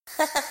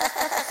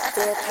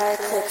Their car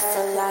clicks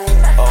for life.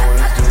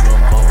 Always do the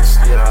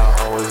most, yeah, I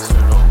always do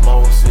the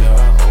most, yeah,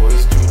 I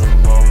always do the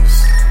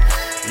most.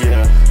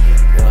 Yeah,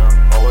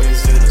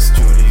 always in the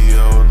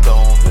studio,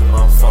 don't hit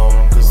my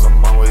phone, cause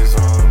I'm always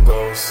on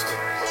ghost.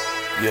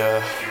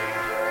 Yeah,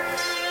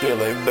 you're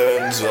like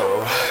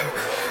Benzo,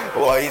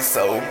 why you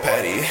so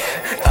petty?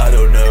 I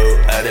don't know,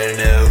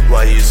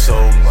 why you so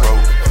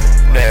broke?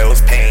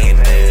 Nails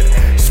painted,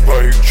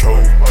 spray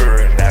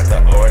choker, and not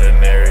the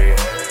ordinary.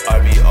 I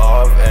be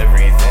off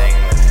everything,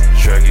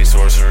 tricky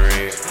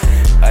sorcery.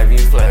 I be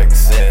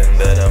flexing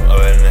that I'm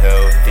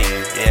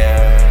unhealthy,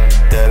 yeah.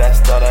 That I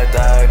thought I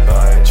died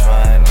by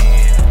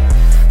 20.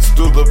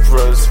 Still the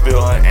press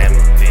feeling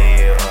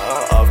empty.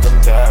 Off them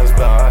tabs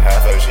about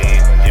half a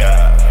sheet,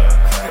 yeah.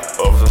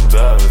 Off them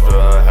tabs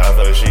about half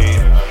a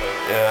sheet,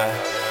 yeah.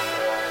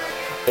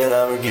 And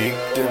I'm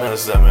geeked in a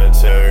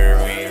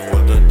cemetery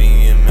with the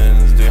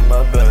demons. They're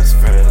my best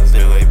friends,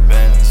 they're like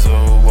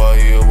Benzo, why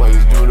you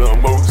always do the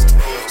most?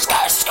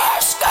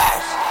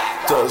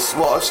 Just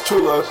watch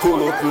till I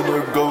pull up in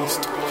a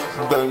ghost.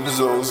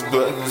 Benzos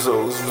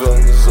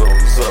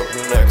up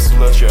next.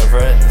 Let your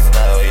friends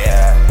know,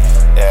 yeah.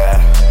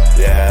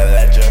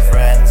 Let your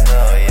friends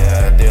know,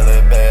 yeah. Deal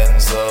it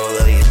Benzo,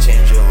 let you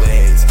change your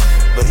ways.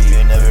 But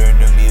you never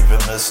knew me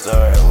from the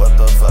start. What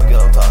the fuck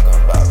y'all talking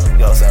about?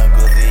 Y'all sound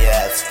goofy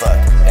as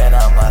fuck, and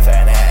I'm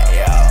laughing at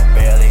y'all.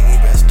 Barely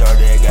even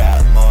started,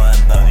 got more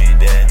money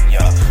than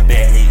y'all.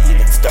 Barely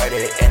even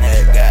started, and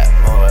it got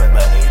more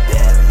money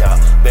than y'all.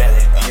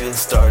 Barely even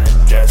started,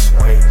 just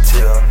wait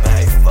till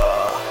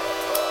nightfall.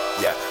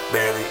 Yeah,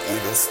 barely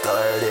even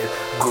started.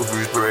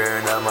 Goofy's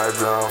praying at my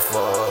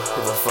downfall.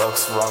 What the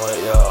fuck's wrong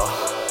with y'all?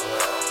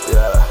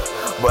 Yeah,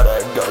 but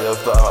I got your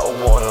thought. I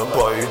wanna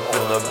bite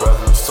in the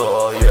breath of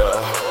soul. Yeah,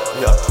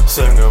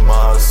 singing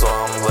my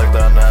song like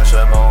the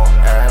national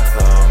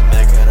anthem,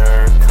 making her